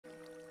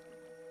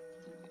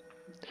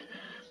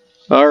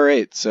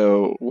Alright,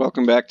 so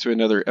welcome back to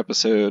another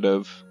episode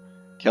of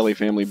Kelly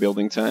Family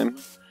Building Time.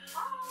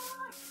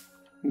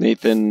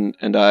 Nathan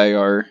and I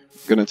are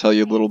going to tell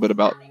you a little bit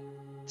about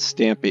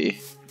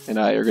Stampy, and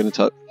I are going to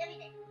tell...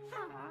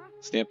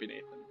 Stampy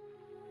Nathan.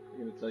 I'm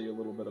going to tell you a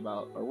little bit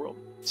about our world.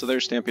 So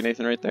there's Stampy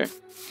Nathan right there.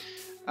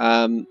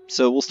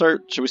 So we'll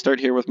start... Should we start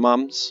here with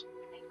Mom's?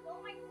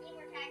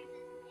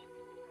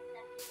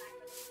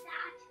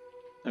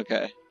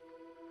 Okay.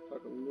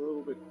 Talk a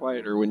little bit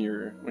quieter when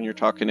you're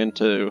talking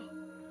into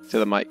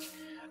the mic.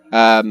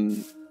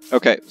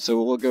 Okay,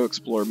 so we'll go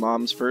explore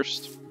Mom's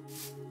first.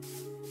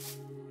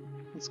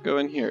 Let's go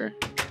in here.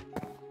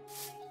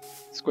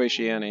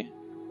 Squishy Annie.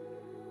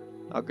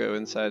 I'll go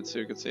inside so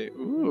you can see.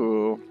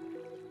 Ooh.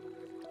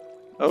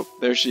 Oh,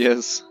 there she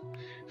is.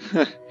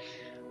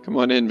 Come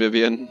on in,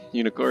 Vivian,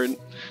 unicorn.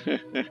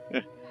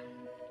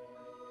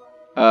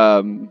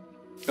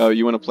 Oh,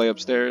 you want to play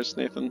upstairs,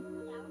 Nathan?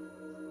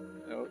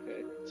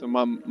 Okay. So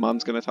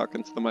Mom's gonna talk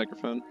into the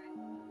microphone.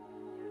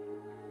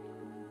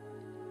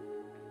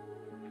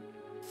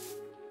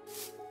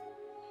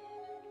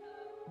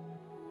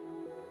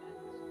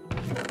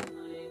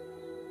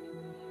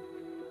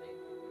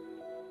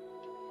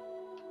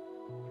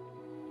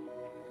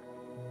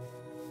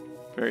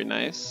 Very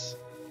nice.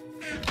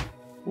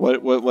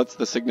 What's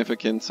the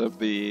significance of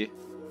the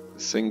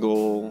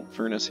single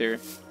furnace here?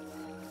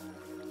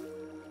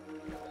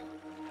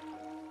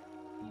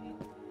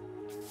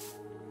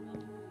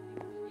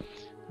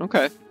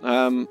 Okay.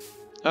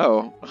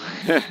 Oh.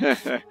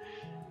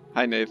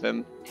 Hi,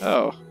 Nathan.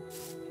 Oh.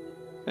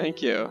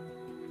 Thank you.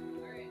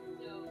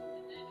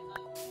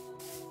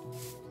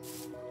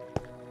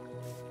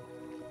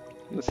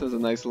 This is a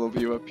nice little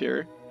view up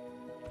here.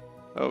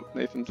 Oh,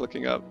 Nathan's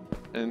looking up,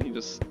 and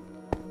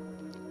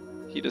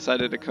he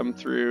decided to come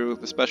through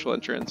the special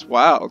entrance.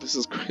 Wow, this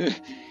is great.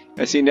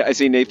 I see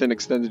Nathan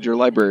extended your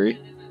library.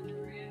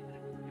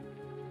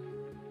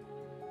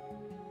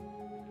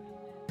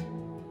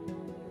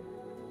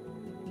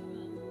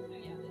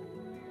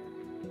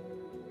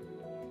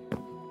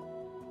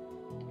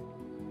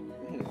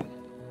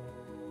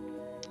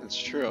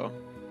 That's true.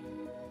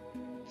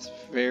 It's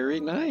very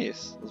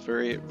nice. It's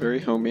very, very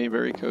homey,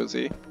 very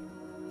cozy.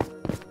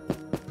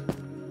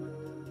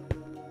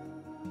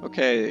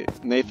 Okay,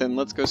 Nathan,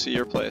 let's go see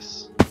your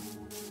place.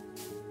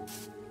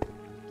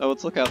 Oh,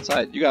 let's look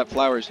outside. You got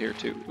flowers here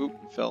too.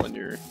 Oop, fell in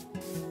your...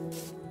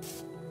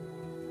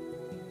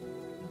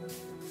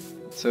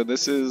 So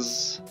this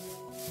is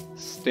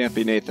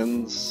Stampy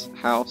Nathan's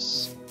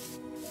house.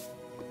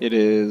 It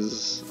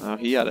is... Oh,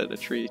 he added a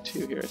tree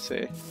too here, I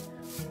see.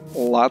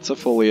 Lots of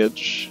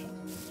foliage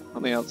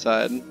on the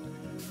outside.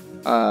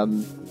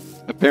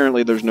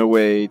 Apparently there's no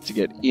way to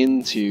get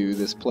into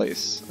this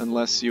place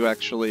unless you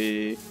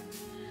actually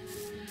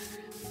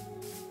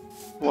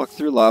walk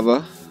through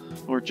lava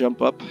or jump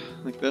up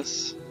like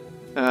this.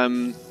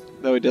 Though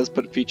he does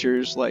put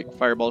features like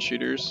fireball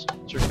shooters,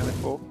 which are kind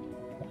of cool.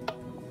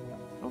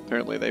 Well,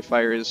 apparently they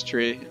fire his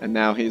tree, and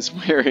now he's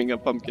wearing a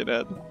pumpkin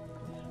head.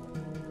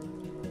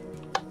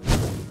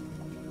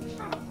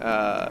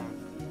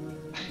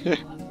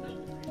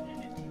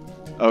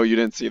 Oh, you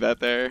didn't see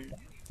that there?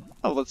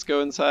 Oh, let's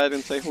go inside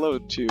and say hello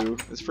to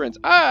his friends.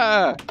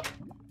 Ah!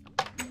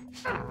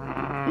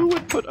 Who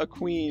would put a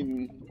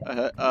queen,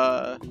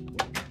 a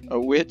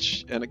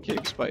witch, and a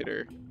cave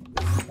spider?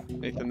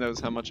 Nathan knows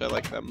how much I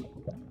like them.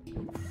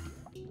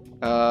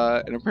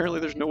 And apparently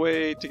there's no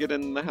way to get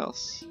in the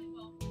house.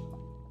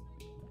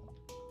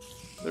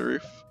 The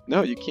roof?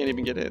 No, you can't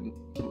even get in.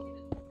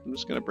 I'm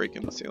just gonna break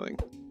in the ceiling.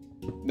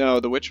 No,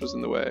 the witch was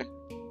in the way.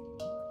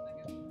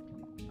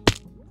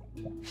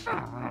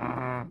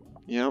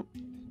 Yep.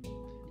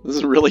 This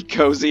is a really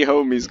cozy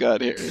home he's got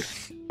here.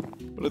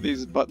 What do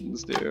these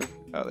buttons do?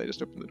 Oh, they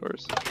just open the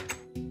doors.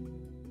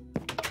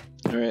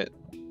 Alright.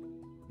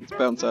 Let's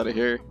bounce out of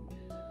here.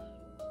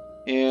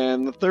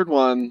 And the third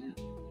one,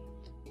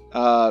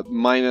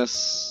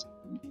 minus...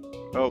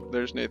 Oh,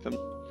 there's Nathan.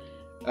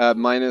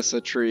 Minus a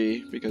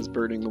tree, because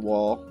burning the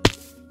wall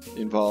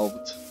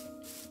involved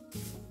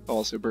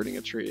also burning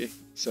a tree.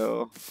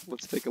 So,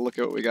 let's take a look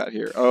at what we got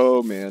here.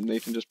 Oh man,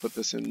 Nathan just put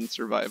this in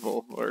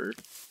survival, or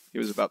he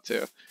was about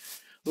to.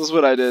 This is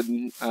what I did.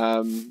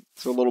 So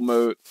a little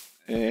moat,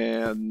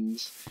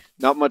 and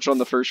not much on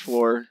the first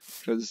floor,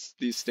 because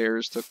these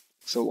stairs took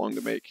so long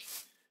to make.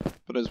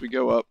 But as we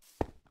go up,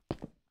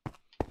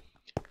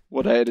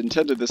 what I had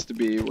intended this to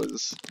be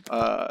was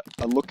a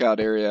lookout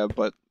area,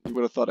 but you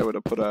would have thought I would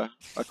have put a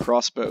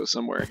crossbow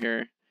somewhere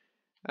here.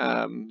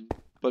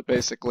 But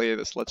basically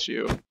this lets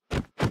you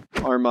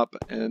arm up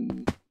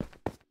and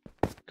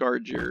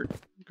guard your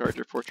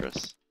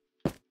fortress.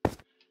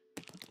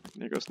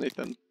 There goes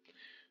Nathan.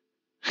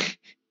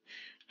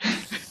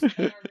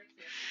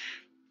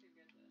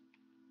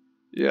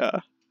 Yeah.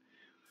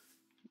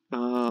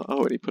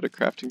 Oh, and he put a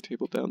crafting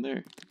table down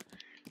there.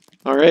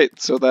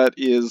 Alright, so that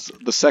is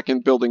the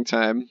second building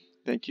time.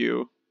 Thank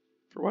you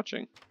for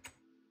watching.